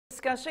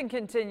Discussion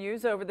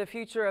continues over the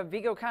future of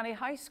Vigo County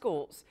high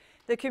schools.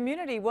 The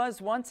community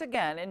was once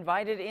again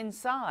invited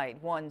inside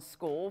one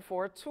school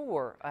for a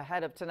tour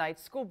ahead of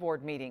tonight's school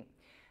board meeting.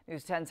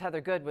 News 10's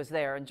Heather Good was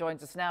there and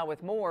joins us now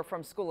with more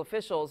from school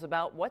officials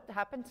about what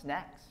happens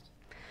next.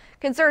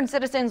 Concerned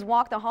citizens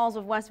walk the halls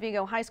of West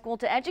Vigo High School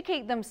to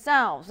educate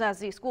themselves as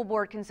the school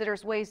board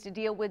considers ways to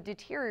deal with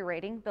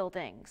deteriorating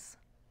buildings.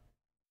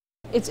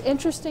 It's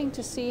interesting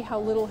to see how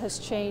little has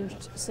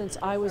changed since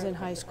I was in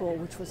high school,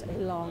 which was a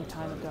long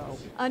time ago.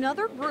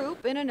 Another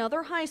group in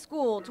another high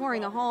school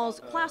touring the halls,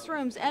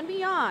 classrooms, and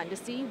beyond to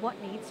see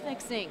what needs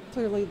fixing.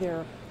 Clearly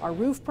there are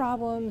roof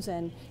problems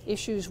and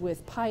issues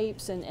with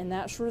pipes and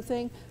that sort of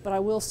thing, but I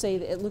will say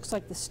that it looks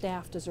like the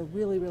staff does a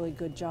really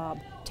good job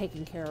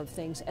taking care of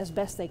things as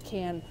best they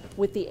can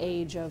with the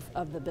age of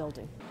the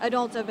building.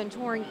 Adults have been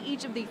touring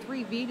each of the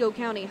 3 Vigo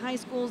County high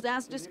schools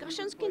as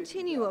discussions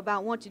continue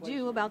about what to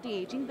do about the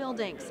aging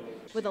buildings.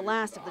 With the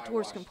last of the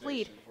tours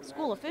complete,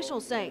 school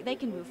officials say they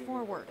can move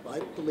forward. I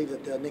believe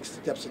that the next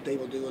steps that they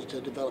will do is to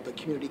develop a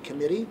community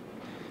committee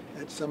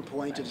at some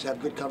point to just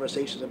have good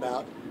conversations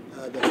about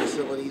the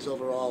facilities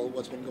overall,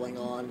 what's been going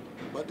on,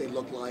 what they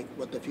look like,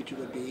 what the future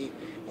would be,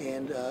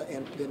 and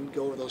then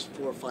go over those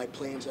 4 or 5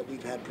 plans that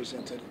we've had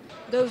presented.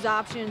 Those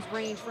options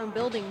range from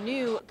building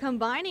new,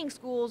 combining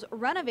schools,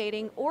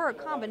 renovating, or a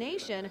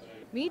combination.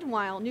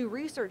 Meanwhile, new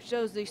research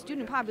shows the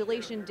student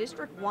population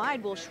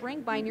district-wide will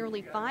shrink by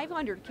nearly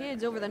 500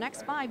 kids over the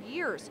next 5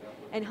 years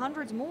and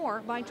hundreds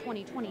more by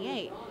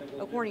 2028.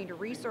 According to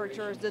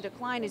researchers, the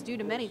decline is due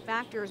to many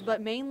factors,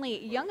 but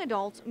mainly young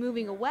adults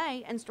moving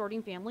away and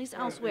starting families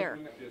elsewhere.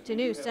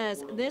 TNews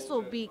says this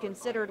will be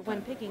considered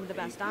when picking the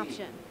best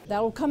option.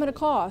 That will come at a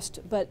cost,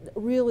 but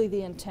really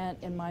the intent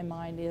in my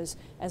mind is,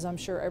 as I'm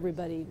sure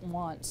everybody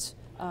wants,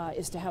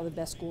 is to have the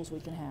best schools we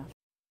can have.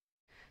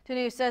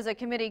 TNews says a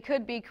committee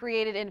could be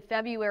created in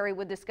February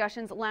with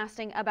discussions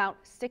lasting about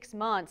 6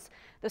 months.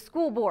 The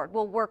school board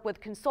will work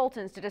with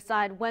consultants to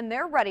decide when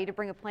they're ready to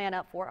bring a plan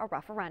up for a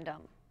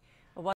referendum.